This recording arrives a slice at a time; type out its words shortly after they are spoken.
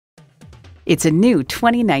It's a new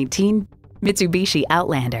 2019 Mitsubishi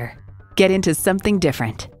Outlander. Get into something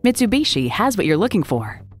different. Mitsubishi has what you're looking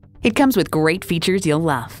for. It comes with great features you'll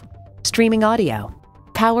love. Streaming audio,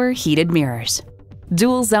 power heated mirrors,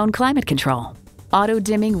 dual zone climate control, auto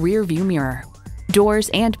dimming rear view mirror, doors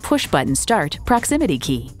and push button start proximity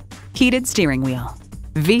key, heated steering wheel,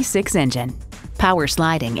 V6 engine, power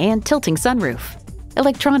sliding and tilting sunroof,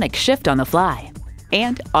 electronic shift on the fly,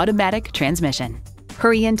 and automatic transmission.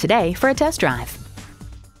 Hurry in today for a test drive.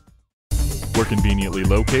 We're conveniently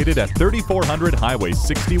located at 3400 Highway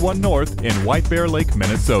 61 North in White Bear Lake,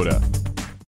 Minnesota.